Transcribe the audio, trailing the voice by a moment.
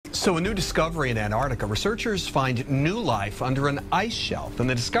So a new discovery in Antarctica. Researchers find new life under an ice shelf, and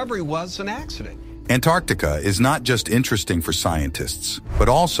the discovery was an accident. Antarctica is not just interesting for scientists, but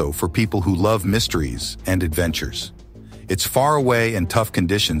also for people who love mysteries and adventures. Its faraway and tough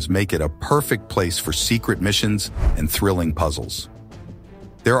conditions make it a perfect place for secret missions and thrilling puzzles.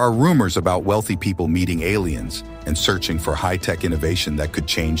 There are rumors about wealthy people meeting aliens and searching for high-tech innovation that could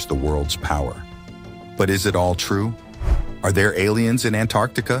change the world's power. But is it all true? Are there aliens in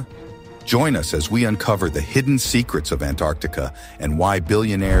Antarctica? Join us as we uncover the hidden secrets of Antarctica and why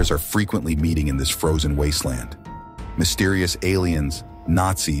billionaires are frequently meeting in this frozen wasteland. Mysterious aliens,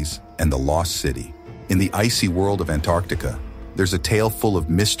 Nazis, and the lost city. In the icy world of Antarctica, there's a tale full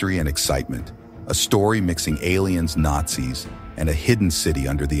of mystery and excitement, a story mixing aliens, Nazis, and a hidden city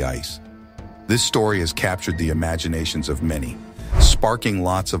under the ice. This story has captured the imaginations of many, sparking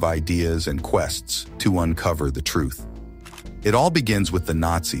lots of ideas and quests to uncover the truth. It all begins with the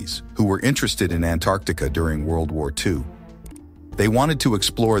Nazis, who were interested in Antarctica during World War II. They wanted to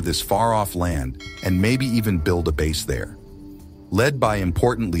explore this far-off land and maybe even build a base there. Led by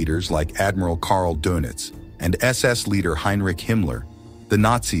important leaders like Admiral Karl Dönitz and SS leader Heinrich Himmler, the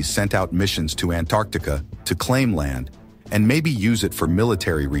Nazis sent out missions to Antarctica to claim land and maybe use it for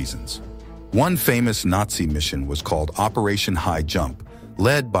military reasons. One famous Nazi mission was called Operation High Jump,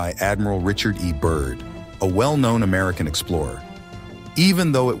 led by Admiral Richard E. Byrd, a well-known American explorer.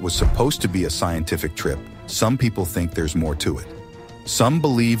 Even though it was supposed to be a scientific trip, some people think there's more to it. Some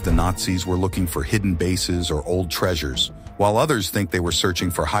believe the Nazis were looking for hidden bases or old treasures, while others think they were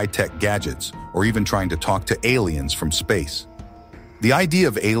searching for high-tech gadgets or even trying to talk to aliens from space. The idea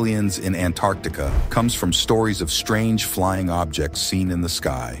of aliens in Antarctica comes from stories of strange flying objects seen in the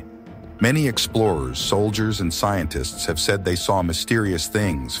sky. Many explorers, soldiers, and scientists have said they saw mysterious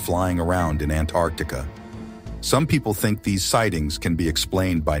things flying around in Antarctica. Some people think these sightings can be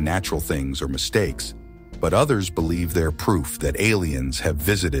explained by natural things or mistakes, but others believe they're proof that aliens have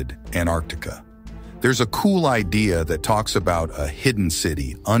visited Antarctica. There's a cool idea that talks about a hidden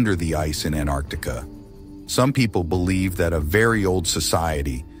city under the ice in Antarctica. Some people believe that a very old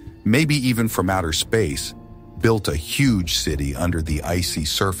society, maybe even from outer space, built a huge city under the icy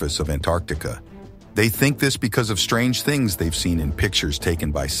surface of Antarctica. They think this because of strange things they've seen in pictures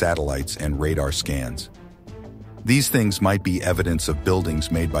taken by satellites and radar scans. These things might be evidence of buildings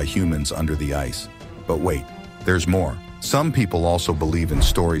made by humans under the ice. But wait, there's more. Some people also believe in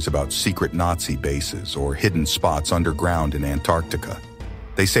stories about secret Nazi bases or hidden spots underground in Antarctica.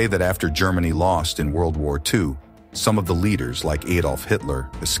 They say that after Germany lost in World War II, some of the leaders, like Adolf Hitler,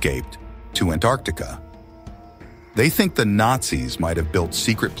 escaped to Antarctica. They think the Nazis might have built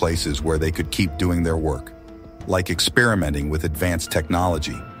secret places where they could keep doing their work, like experimenting with advanced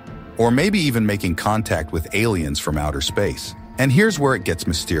technology, or maybe even making contact with aliens from outer space. And here's where it gets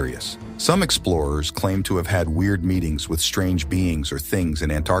mysterious. Some explorers claim to have had weird meetings with strange beings or things in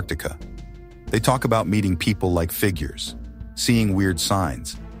Antarctica. They talk about meeting people like figures, seeing weird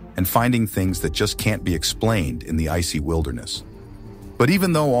signs, and finding things that just can't be explained in the icy wilderness. But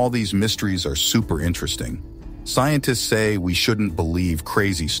even though all these mysteries are super interesting, scientists say we shouldn't believe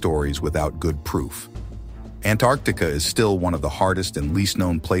crazy stories without good proof. Antarctica is still one of the hardest and least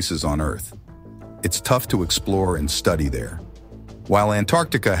known places on Earth. It's tough to explore and study there. While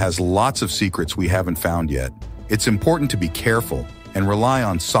Antarctica has lots of secrets we haven't found yet, it's important to be careful and rely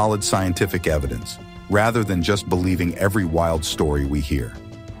on solid scientific evidence, rather than just believing every wild story we hear.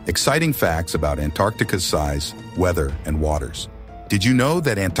 Exciting facts about Antarctica's size, weather, and waters. Did you know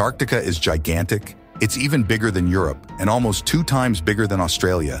that Antarctica is gigantic? It's even bigger than Europe and almost 2 times bigger than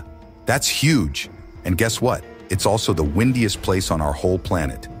Australia. That's huge. And guess what? It's also the windiest place on our whole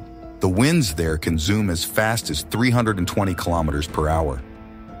planet. The winds there can zoom as fast as 320 kilometers per hour.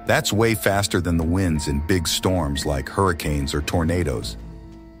 That's way faster than the winds in big storms like hurricanes or tornadoes.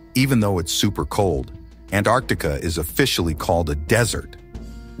 Even though it's super cold, Antarctica is officially called a desert.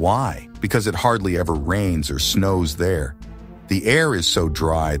 Why? Because it hardly ever rains or snows there. The air is so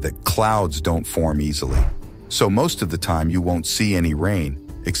dry that clouds don't form easily. So most of the time you won't see any rain,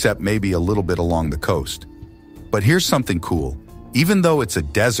 except maybe a little bit along the coast. But here's something cool. Even though it's a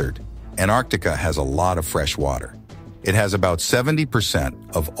desert, Antarctica has a lot of fresh water. It has about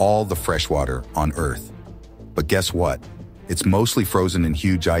 70% of all the fresh water on Earth. But guess what? It's mostly frozen in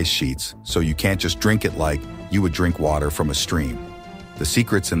huge ice sheets, so you can't just drink it like you would drink water from a stream. The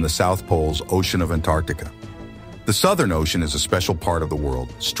secret's in the South Pole's Ocean of Antarctica. The Southern Ocean is a special part of the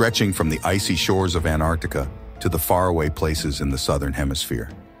world, stretching from the icy shores of Antarctica to the faraway places in the Southern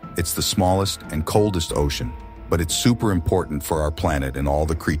Hemisphere. It's the smallest and coldest ocean, but it's super important for our planet and all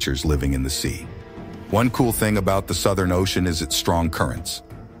the creatures living in the sea. One cool thing about the Southern Ocean is its strong currents.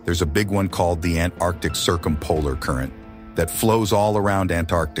 there's a big one called the Antarctic Circumpolar Current that flows all around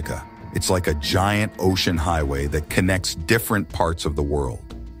Antarctica. It's like a giant ocean highway that connects different parts of the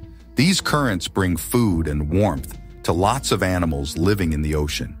world. These currents bring food and warmth to lots of animals living in the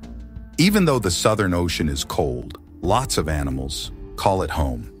ocean. Even though the Southern Ocean is cold, lots of animals call it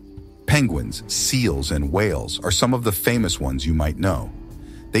home. Penguins, seals, and whales are some of the famous ones you might know.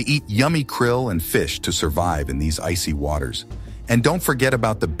 They eat yummy krill and fish to survive in these icy waters. And don't forget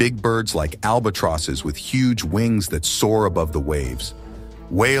about the big birds like albatrosses with huge wings that soar above the waves.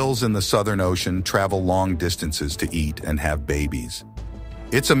 Whales in the Southern Ocean travel long distances to eat and have babies.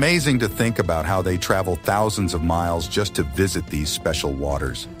 It's amazing to think about how they travel thousands of miles just to visit these special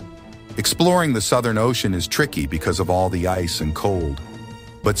waters. Exploring the Southern Ocean is tricky because of all the ice and cold.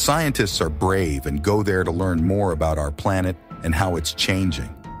 But scientists are brave and go there to learn more about our planet and how it's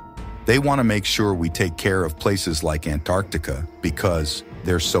changing. They want to make sure we take care of places like Antarctica because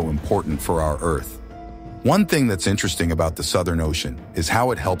they're so important for our Earth. One thing that's interesting about the Southern Ocean is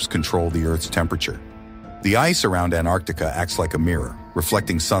how it helps control the Earth's temperature. The ice around Antarctica acts like a mirror,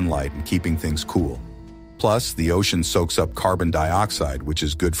 reflecting sunlight and keeping things cool. Plus, the ocean soaks up carbon dioxide, which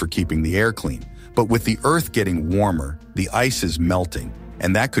is good for keeping the air clean. But with the Earth getting warmer, the ice is melting,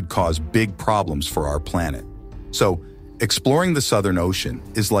 and that could cause big problems for our planet. So, exploring the Southern Ocean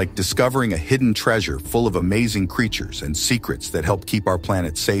is like discovering a hidden treasure full of amazing creatures and secrets that help keep our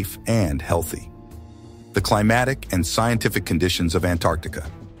planet safe and healthy. The climatic and scientific conditions of Antarctica.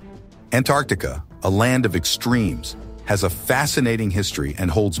 Antarctica, a land of extremes, has a fascinating history and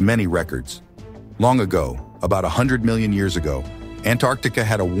holds many records. Long ago, about 100 million years ago, Antarctica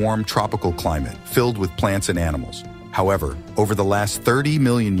had a warm tropical climate filled with plants and animals. However, over the last 30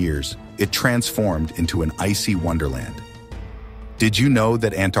 million years, it transformed into an icy wonderland. Did you know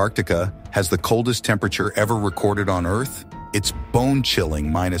that Antarctica has the coldest temperature ever recorded on Earth? It's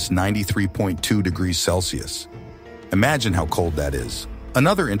bone-chilling minus 93.2 degrees Celsius. Imagine how cold that is.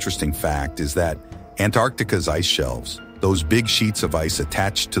 Another interesting fact is that Antarctica's ice shelves, those big sheets of ice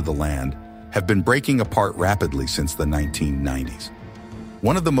attached to the land, have been breaking apart rapidly since the 1990s.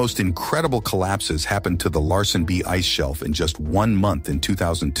 One of the most incredible collapses happened to the Larsen B ice shelf in just 1 month in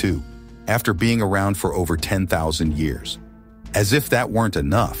 2002, after being around for over 10,000 years. As if that weren't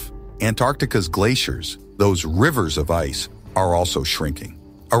enough, Antarctica's glaciers, those rivers of ice, are also shrinking.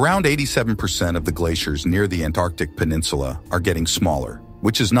 Around 87% of the glaciers near the Antarctic Peninsula are getting smaller,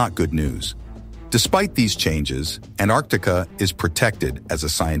 which is not good news. Despite these changes, Antarctica is protected as a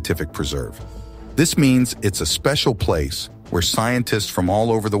scientific preserve. This means it's a special place where scientists from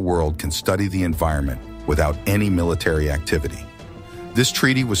all over the world can study the environment without any military activity. This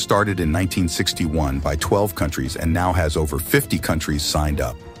treaty was started in 1961 by 12 countries and now has over 50 countries signed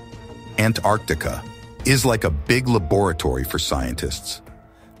up. Antarctica is like a big laboratory for scientists.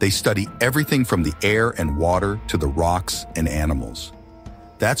 They study everything from the air and water to the rocks and animals.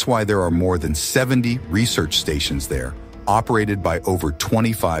 That's why there are more than 70 research stations there, operated by over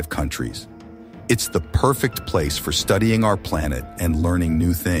 25 countries. It's the perfect place for studying our planet and learning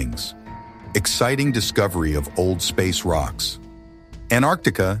new things. Exciting discovery of old space rocks.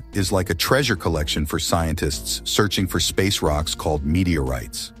 Antarctica is like a treasure collection for scientists searching for space rocks called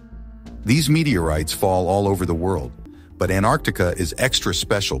meteorites. These meteorites fall all over the world, but Antarctica is extra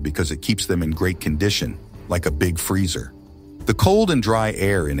special because it keeps them in great condition, like a big freezer. The cold and dry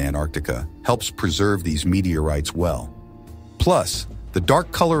air in Antarctica helps preserve these meteorites well. Plus, the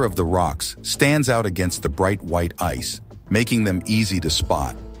dark color of the rocks stands out against the bright white ice, making them easy to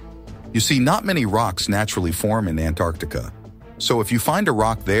spot. You see, not many rocks naturally form in Antarctica. So if you find a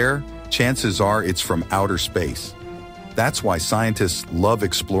rock there, chances are it's from outer space. That's why scientists love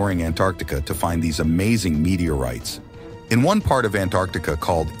exploring Antarctica to find these amazing meteorites. In one part of Antarctica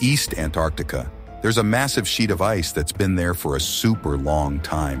called East Antarctica, there's a massive sheet of ice that's been there for a super long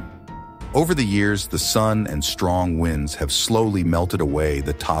time. Over the years, the sun and strong winds have slowly melted away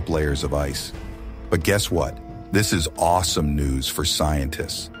the top layers of ice. But guess what? This is awesome news for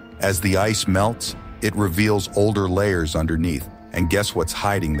scientists. As the ice melts, it reveals older layers underneath. And guess what's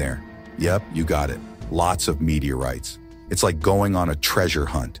hiding there? Yep, you got it. Lots of meteorites. It's like going on a treasure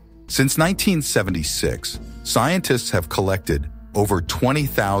hunt. Since 1976, scientists have collected over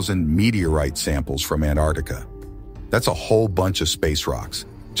 20,000 meteorite samples from Antarctica. That's a whole bunch of space rocks.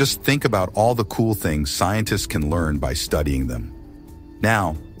 Just think about all the cool things scientists can learn by studying them.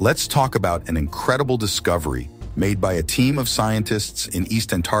 Now, let's talk about an incredible discovery made by a team of scientists in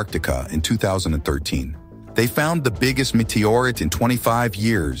East Antarctica in 2013. They found the biggest meteorite in 25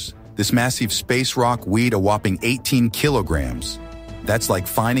 years. This massive space rock weighed a whopping 18 kilograms. That's like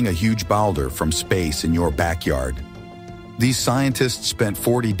finding a huge boulder from space in your backyard. These scientists spent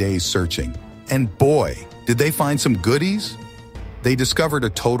 40 days searching, and boy, did they find some goodies! They discovered a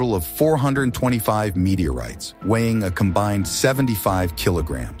total of 425 meteorites, weighing a combined 75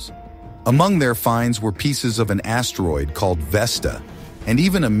 kilograms. Among their finds were pieces of an asteroid called Vesta, and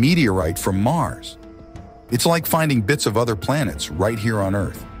even a meteorite from Mars. It's like finding bits of other planets right here on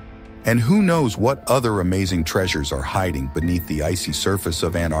Earth. And who knows what other amazing treasures are hiding beneath the icy surface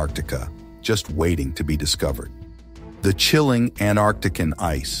of Antarctica, just waiting to be discovered. The chilling Antarctican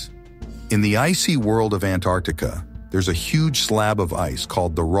ice. In the icy world of Antarctica, there's a huge slab of ice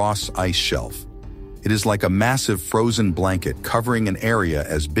called the Ross Ice Shelf. It is like a massive frozen blanket covering an area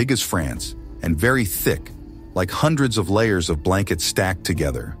as big as France and very thick, like hundreds of layers of blankets stacked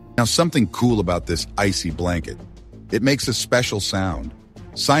together. Now, something cool about this icy blanket. It makes a special sound.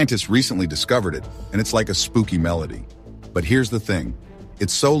 Scientists recently discovered it, and it's like a spooky melody. But here's the thing.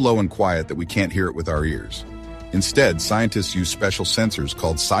 It's so low and quiet that we can't hear it with our ears. Instead, scientists use special sensors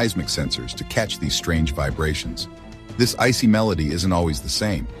called seismic sensors to catch these strange vibrations. This icy melody isn't always the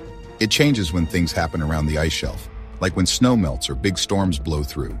same. It changes when things happen around the ice shelf, like when snow melts or big storms blow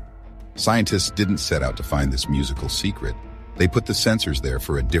through. Scientists didn't set out to find this musical secret. They put the sensors there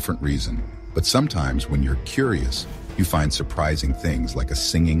for a different reason. But sometimes, when you're curious, you find surprising things like a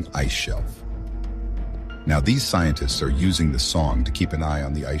singing ice shelf. Now, these scientists are using the song to keep an eye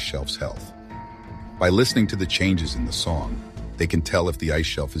on the ice shelf's health. By listening to the changes in the song, they can tell if the ice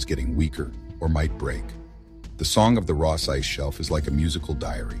shelf is getting weaker or might break. The song of the Ross Ice Shelf is like a musical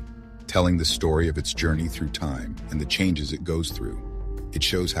diary, telling the story of its journey through time and the changes it goes through. It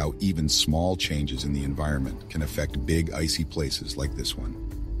shows how even small changes in the environment can affect big icy places like this one,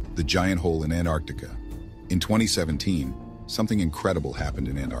 the giant hole in Antarctica. In 2017, something incredible happened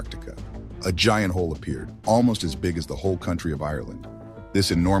in Antarctica. A giant hole appeared, almost as big as the whole country of Ireland. This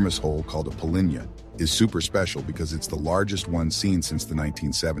enormous hole, called a polynya, is super special because it's the largest one seen since the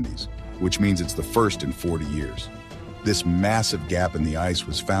 1970s, which means it's the first in 40 years. This massive gap in the ice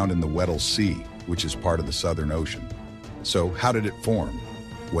was found in the Weddell Sea, which is part of the Southern Ocean. So how did it form?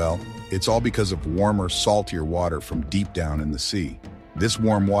 Well, it's all because of warmer, saltier water from deep down in the sea. This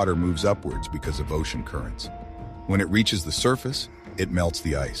warm water moves upwards because of ocean currents. When it reaches the surface, it melts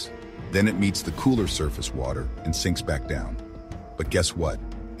the ice. Then it meets the cooler surface water and sinks back down. But guess what?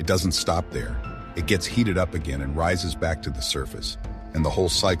 It doesn't stop there. It gets heated up again and rises back to the surface, and the whole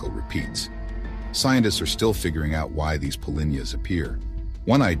cycle repeats. Scientists are still figuring out why these polynyas appear.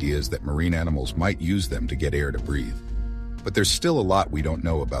 One idea is that marine animals might use them to get air to breathe. But there's still a lot we don't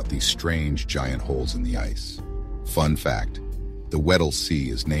know about these strange giant holes in the ice. Fun fact, the Weddell Sea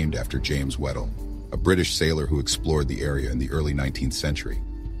is named after James Weddell, a British sailor who explored the area in the early 19th century.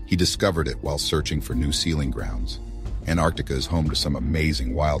 He discovered it while searching for new sealing grounds. Antarctica is home to some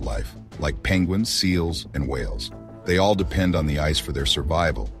amazing wildlife, like penguins, seals, and whales. They all depend on the ice for their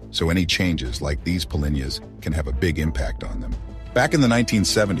survival, so any changes like these polynyas can have a big impact on them. Back in the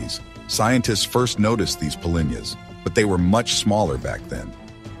 1970s, scientists first noticed these polynyas, but they were much smaller back then.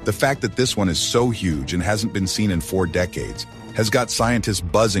 The fact that this one is so huge and hasn't been seen in 4 decades has got scientists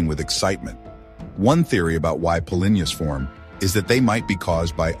buzzing with excitement. One theory about why polynyas form is that they might be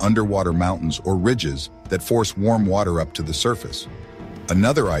caused by underwater mountains or ridges that force warm water up to the surface.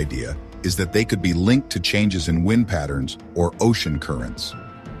 Another idea is that they could be linked to changes in wind patterns or ocean currents.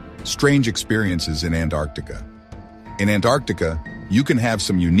 Strange experiences in Antarctica. In Antarctica, you can have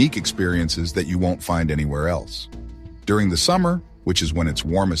some unique experiences that you won't find anywhere else. During the summer, which is when it's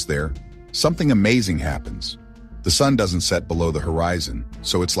warmest there, something amazing happens. The sun doesn't set below the horizon,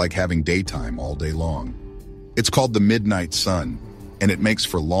 so it's like having daytime all day long. It's called the midnight sun, and it makes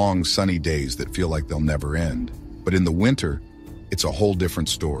for long, sunny days that feel like they'll never end. But in the winter, it's a whole different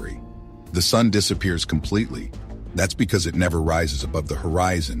story. The sun disappears completely. That's because it never rises above the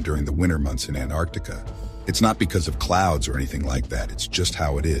horizon during the winter months in Antarctica. It's not because of clouds or anything like that, it's just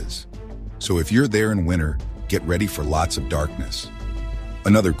how it is. So if you're there in winter, get ready for lots of darkness.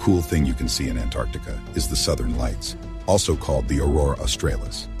 Another cool thing you can see in Antarctica is the Southern Lights, also called the Aurora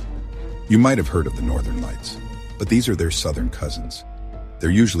Australis. You might have heard of the Northern Lights, but these are their southern cousins. They're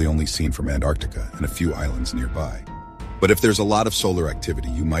usually only seen from Antarctica and a few islands nearby. But if there's a lot of solar activity,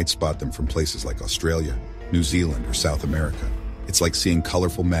 you might spot them from places like Australia, New Zealand, or South America. It's like seeing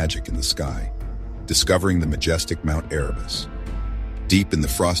colorful magic in the sky, discovering the majestic Mount Erebus. Deep in the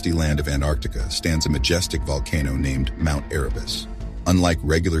frosty land of Antarctica stands a majestic volcano named Mount Erebus. Unlike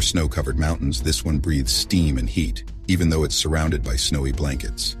regular snow-covered mountains, this one breathes steam and heat, even though it's surrounded by snowy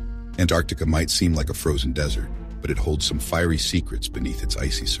blankets. Antarctica might seem like a frozen desert, but it holds some fiery secrets beneath its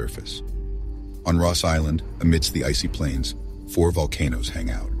icy surface. On Ross Island, amidst the icy plains, 4 volcanoes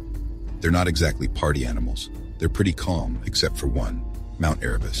hang out. They're not exactly party animals. They're pretty calm, except for one, Mount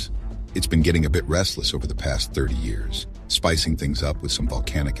Erebus. It's been getting a bit restless over the past 30 years, spicing things up with some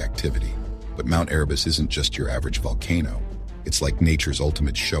volcanic activity. But Mount Erebus isn't just your average volcano. It's like nature's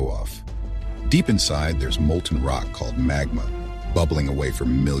ultimate show-off. Deep inside, there's molten rock called magma, bubbling away for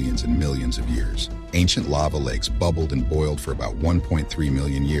millions and millions of years. Ancient lava lakes bubbled and boiled for about 1.3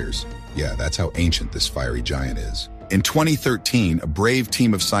 million years. Yeah, that's how ancient this fiery giant is. In 2013, a brave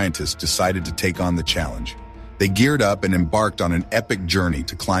team of scientists decided to take on the challenge. They geared up and embarked on an epic journey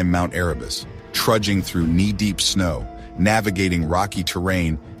to climb Mount Erebus, trudging through knee-deep snow, navigating rocky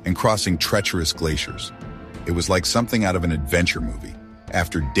terrain, and crossing treacherous glaciers. It was like something out of an adventure movie.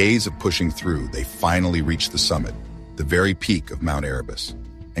 After days of pushing through, they finally reached the summit, the very peak of Mount Erebus.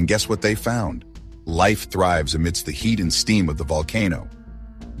 And guess what they found? Life thrives amidst the heat and steam of the volcano.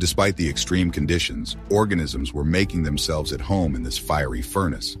 Despite the extreme conditions, organisms were making themselves at home in this fiery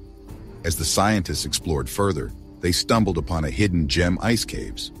furnace. As the scientists explored further, they stumbled upon a hidden gem ice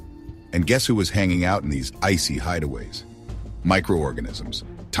caves. And guess who was hanging out in these icy hideaways? Microorganisms,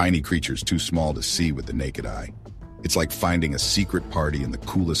 tiny creatures too small to see with the naked eye. It's like finding a secret party in the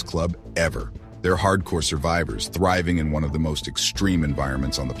coolest club ever. They're hardcore survivors, thriving in one of the most extreme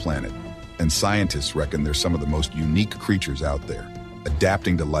environments on the planet. And scientists reckon they're some of the most unique creatures out there,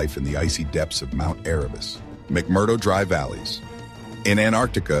 adapting to life in the icy depths of Mount Erebus. McMurdo Dry Valleys. In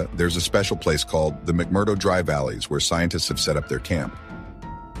Antarctica, there's a special place called the McMurdo Dry Valleys where scientists have set up their camp.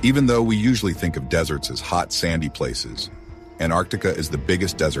 Even though we usually think of deserts as hot, sandy places, Antarctica is the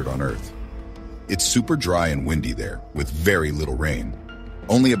biggest desert on Earth. It's super dry and windy there, with very little rain.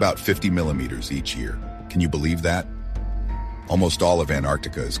 Only about 50 millimeters each year. Can you believe that? Almost all of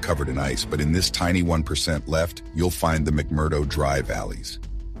Antarctica is covered in ice, but in this tiny 1% left, you'll find the McMurdo Dry Valleys.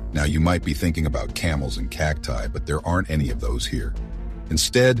 Now, you might be thinking about camels and cacti, but there aren't any of those here.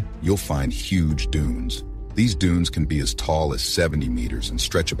 Instead, you'll find huge dunes. These dunes can be as tall as 70 meters and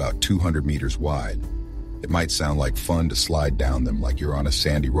stretch about 200 meters wide. It might sound like fun to slide down them like you're on a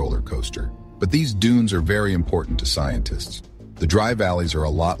sandy roller coaster, but these dunes are very important to scientists. The dry valleys are a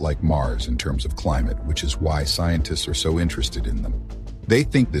lot like Mars in terms of climate, which is why scientists are so interested in them. They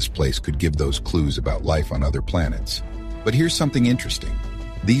think this place could give those clues about life on other planets. But here's something interesting.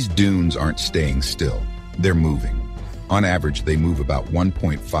 These dunes aren't staying still. They're moving. On average, they move about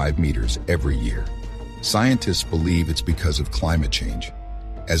 1.5 meters every year. Scientists believe it's because of climate change.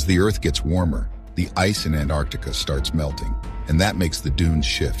 As the Earth gets warmer, the ice in Antarctica starts melting, and that makes the dunes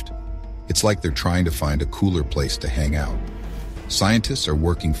shift. It's like they're trying to find a cooler place to hang out. Scientists are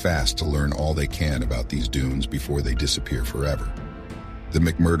working fast to learn all they can about these dunes before they disappear forever. The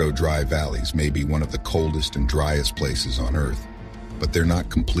McMurdo Dry Valleys may be one of the coldest and driest places on Earth, but they're not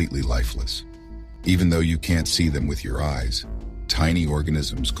completely lifeless. Even though you can't see them with your eyes, tiny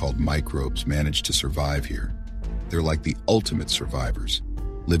organisms called microbes manage to survive here. They're like the ultimate survivors,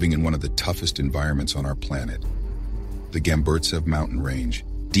 living in one of the toughest environments on our planet. The Gamburtsev mountain range,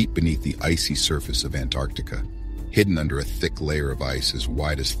 deep beneath the icy surface of Antarctica, hidden under a thick layer of ice as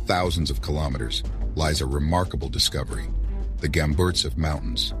wide as thousands of kilometers, lies a remarkable discovery: the Gamburtsev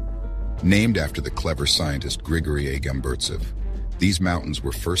Mountains. Named after the clever scientist Grigory A. Gamburtsev, these mountains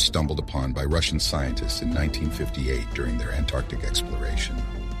were first stumbled upon by Russian scientists in 1958 during their Antarctic exploration.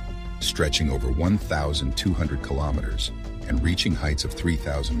 Stretching over 1,200 kilometers and reaching heights of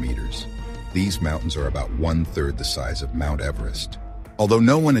 3,000 meters, these mountains are about 1/3 the size of Mount Everest. Although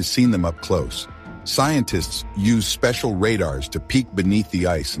no one has seen them up close, scientists use special radars to peek beneath the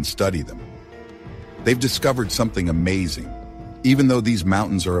ice and study them. They've discovered something amazing. Even though these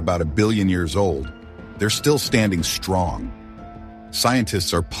mountains are about 1 billion years old, they're still standing strong.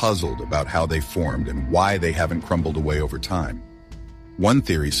 Scientists are puzzled about how they formed and why they haven't crumbled away over time. One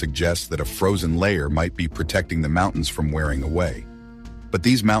theory suggests that a frozen layer might be protecting the mountains from wearing away. But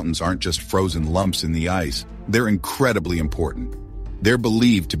these mountains aren't just frozen lumps in the ice, they're incredibly important. They're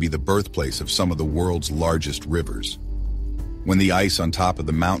believed to be the birthplace of some of the world's largest rivers. When the ice on top of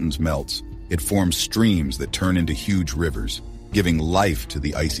the mountains melts, it forms streams that turn into huge rivers, giving life to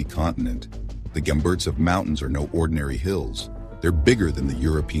the icy continent. The Gamburtsev Mountains are no ordinary hills. They're bigger than the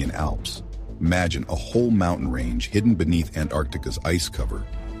European Alps. Imagine a whole mountain range hidden beneath Antarctica's ice cover,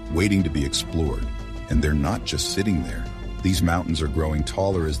 waiting to be explored. And they're not just sitting there. These mountains are growing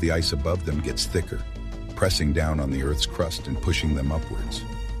taller as the ice above them gets thicker, pressing down on the Earth's crust and pushing them upwards.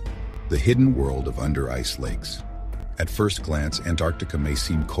 The hidden world of under-ice lakes. At first glance, Antarctica may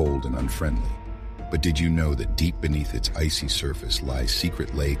seem cold and unfriendly. But did you know that deep beneath its icy surface lie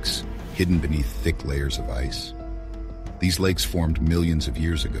secret lakes, hidden beneath thick layers of ice? These lakes formed millions of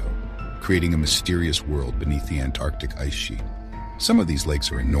years ago, creating a mysterious world beneath the Antarctic ice sheet. Some of these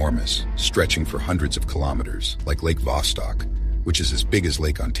lakes are enormous, stretching for hundreds of kilometers, like Lake Vostok, which is as big as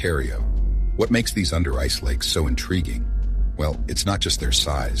Lake Ontario. What makes these under-ice lakes so intriguing? Well, it's not just their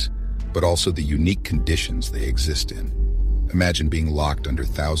size, but also the unique conditions they exist in. Imagine being locked under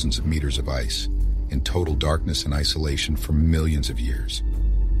thousands of meters of ice, in total darkness and isolation for millions of years.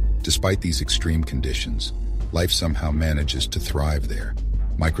 Despite these extreme conditions, life somehow manages to thrive there.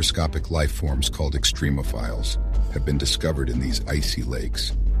 Microscopic life forms called extremophiles have been discovered in these icy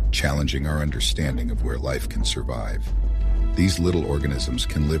lakes, challenging our understanding of where life can survive. These little organisms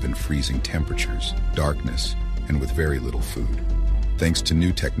can live in freezing temperatures, darkness, and with very little food. Thanks to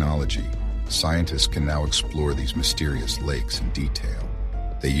new technology, scientists can now explore these mysterious lakes in detail.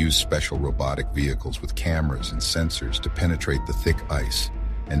 They use special robotic vehicles with cameras and sensors to penetrate the thick ice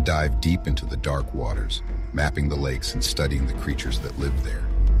and dive deep into the dark waters, mapping the lakes and studying the creatures that live there.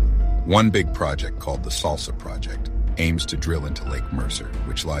 One big project called the Salsa Project aims to drill into Lake Mercer,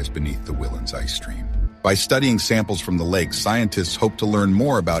 which lies beneath the Whillans ice stream. By studying samples from the lake, scientists hope to learn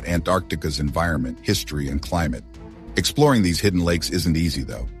more about Antarctica's environment, history, and climate. Exploring these hidden lakes isn't easy,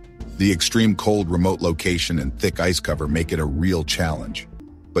 though. The extreme cold, remote location and thick ice cover make it a real challenge.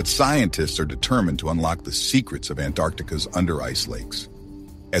 But scientists are determined to unlock the secrets of Antarctica's under-ice lakes.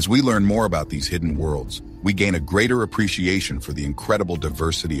 As we learn more about these hidden worlds, we gain a greater appreciation for the incredible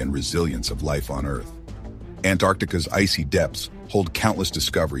diversity and resilience of life on Earth. Antarctica's icy depths hold countless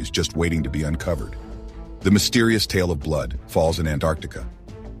discoveries just waiting to be uncovered. The mysterious tale of blood falls in Antarctica.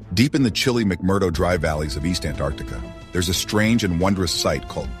 Deep in the chilly McMurdo dry valleys of East Antarctica, there's a strange and wondrous sight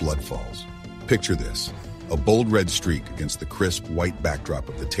called Blood Falls. Picture this, a bold red streak against the crisp white backdrop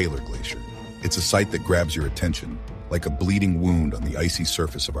of the Taylor Glacier. It's a sight that grabs your attention, like a bleeding wound on the icy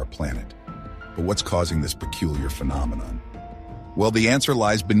surface of our planet. But what's causing this peculiar phenomenon? Well, the answer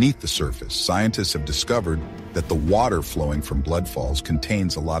lies beneath the surface. Scientists have discovered that the water flowing from Blood Falls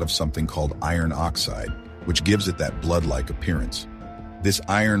contains a lot of something called iron oxide, which gives it that blood-like appearance. This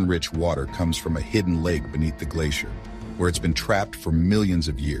iron-rich water comes from a hidden lake beneath the glacier, where it's been trapped for millions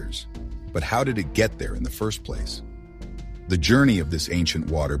of years. But how did it get there in the first place? The journey of this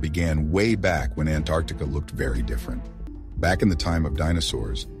ancient water began way back when Antarctica looked very different. Back in the time of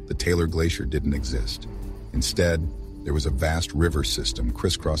dinosaurs, the Taylor Glacier didn't exist. Instead, there was a vast river system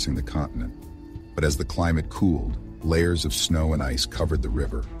crisscrossing the continent. But as the climate cooled, layers of snow and ice covered the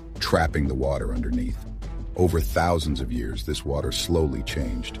river, trapping the water underneath. Over thousands of years, this water slowly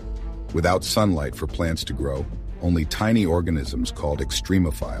changed. Without sunlight for plants to grow, only tiny organisms called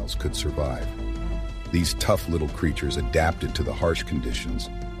extremophiles could survive. These tough little creatures adapted to the harsh conditions,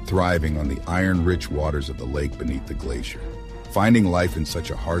 thriving on the iron-rich waters of the lake beneath the glacier. Finding life in such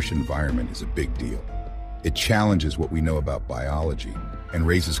a harsh environment is a big deal. It challenges what we know about biology and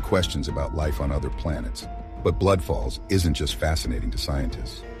raises questions about life on other planets. But Blood Falls isn't just fascinating to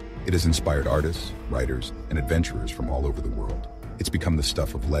scientists. It has inspired artists, writers, and adventurers from all over the world. It's become the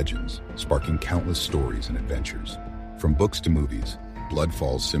stuff of legends, sparking countless stories and adventures. From books to movies, Blood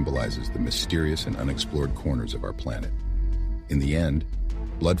Falls symbolizes the mysterious and unexplored corners of our planet. In the end,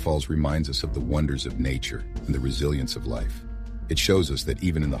 Blood Falls reminds us of the wonders of nature and the resilience of life. It shows us that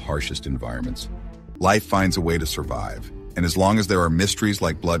even in the harshest environments, life finds a way to survive. And as long as there are mysteries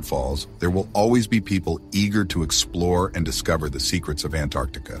like Blood Falls, there will always be people eager to explore and discover the secrets of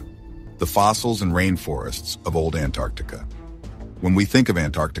Antarctica, the fossils and rainforests of old Antarctica. When we think of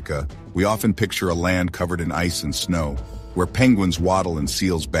Antarctica, we often picture a land covered in ice and snow, where penguins waddle and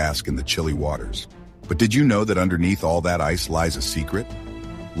seals bask in the chilly waters. But did you know that underneath all that ice lies a secret?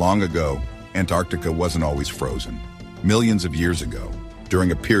 Long ago, Antarctica wasn't always frozen. Millions of years ago,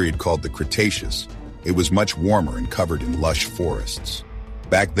 during a period called the Cretaceous, it was much warmer and covered in lush forests.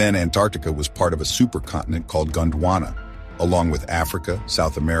 Back then, Antarctica was part of a supercontinent called Gondwana, along with Africa,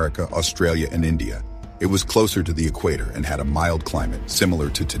 South America, Australia, and India. It was closer to the equator and had a mild climate, similar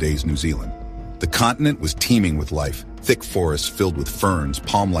to today's New Zealand. The continent was teeming with life, thick forests filled with ferns,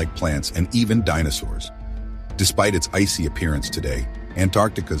 palm-like plants, and even dinosaurs. Despite its icy appearance today,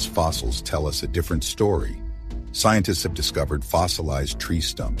 Antarctica's fossils tell us a different story. Scientists have discovered fossilized tree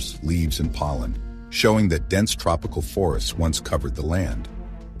stumps, leaves, and pollen, showing that dense tropical forests once covered the land.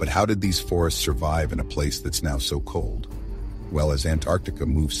 But how did these forests survive in a place that's now so cold? Well, as Antarctica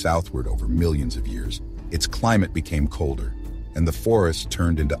moved southward over millions of years, its climate became colder, and the forests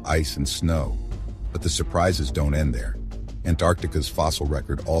turned into ice and snow. But the surprises don't end there. Antarctica's fossil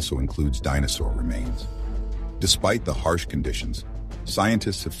record also includes dinosaur remains. Despite the harsh conditions,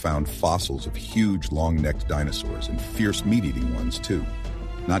 scientists have found fossils of huge, long-necked dinosaurs and fierce meat-eating ones, too.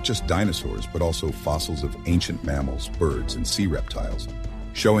 Not just dinosaurs, but also fossils of ancient mammals, birds, and sea reptiles,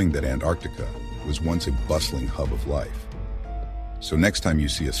 showing that Antarctica was once a bustling hub of life. So next time you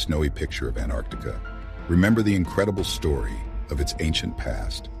see a snowy picture of Antarctica, remember the incredible story of its ancient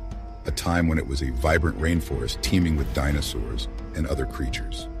past, a time when it was a vibrant rainforest teeming with dinosaurs and other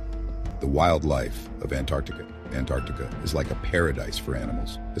creatures. The wildlife of Antarctica is like a paradise for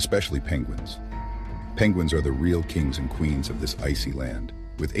animals, especially penguins. Penguins are the real kings and queens of this icy land,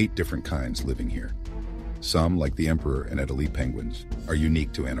 with 8 different kinds living here. Some, like the emperor and Adelie penguins, are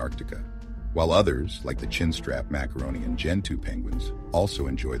unique to Antarctica, while others, like the chinstrap, macaroni, and gentoo penguins, also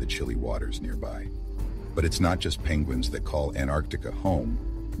enjoy the chilly waters nearby. But it's not just penguins that call Antarctica home.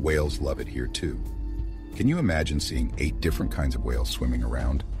 Whales love it here too. Can you imagine seeing 8 different kinds of whales swimming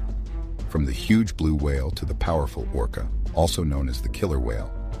around? From the huge blue whale to the powerful orca, also known as the killer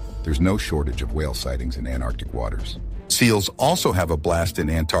whale, there's no shortage of whale sightings in Antarctic waters. Seals also have a blast in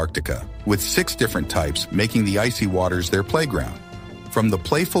Antarctica, with 6 different types making the icy waters their playground. From the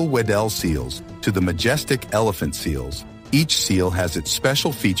playful Weddell seals to the majestic elephant seals, each seal has its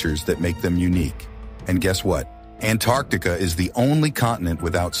special features that make them unique. And guess what? Antarctica is the only continent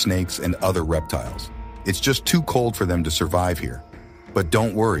without snakes and other reptiles. It's just too cold for them to survive here. But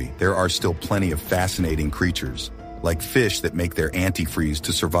don't worry, there are still plenty of fascinating creatures, like fish that make their antifreeze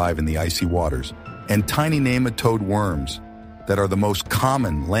to survive in the icy waters, and tiny nematode worms that are the most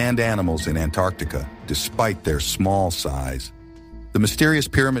common land animals in Antarctica, despite their small size. The mysterious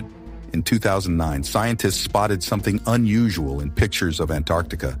pyramid. In 2009, scientists spotted something unusual in pictures of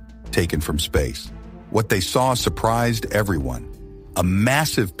Antarctica taken from space. What they saw surprised everyone: a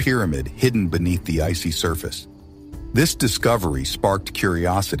massive pyramid hidden beneath the icy surface. This discovery sparked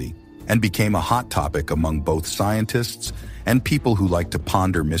curiosity and became a hot topic among both scientists and people who like to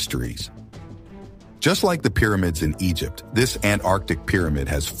ponder mysteries. Just like the pyramids in Egypt, this Antarctic pyramid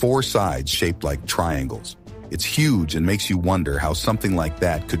has 4 sides shaped like triangles. It's huge and makes you wonder how something like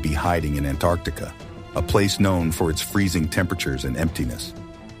that could be hiding in Antarctica, a place known for its freezing temperatures and emptiness.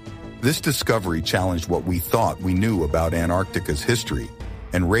 This discovery challenged what we thought we knew about Antarctica's history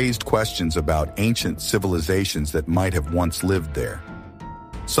and raised questions about ancient civilizations that might have once lived there.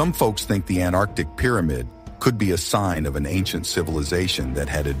 Some folks think the Antarctic pyramid could be a sign of an ancient civilization that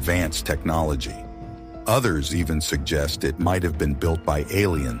had advanced technology. Others even suggest it might have been built by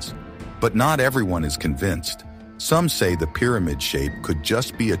aliens, but not everyone is convinced. Some say the pyramid shape could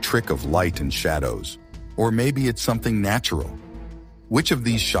just be a trick of light and shadows, or maybe it's something natural. Which of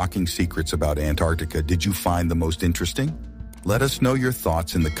these shocking secrets about Antarctica did you find the most interesting? Let us know your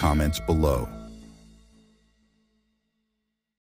thoughts in the comments below.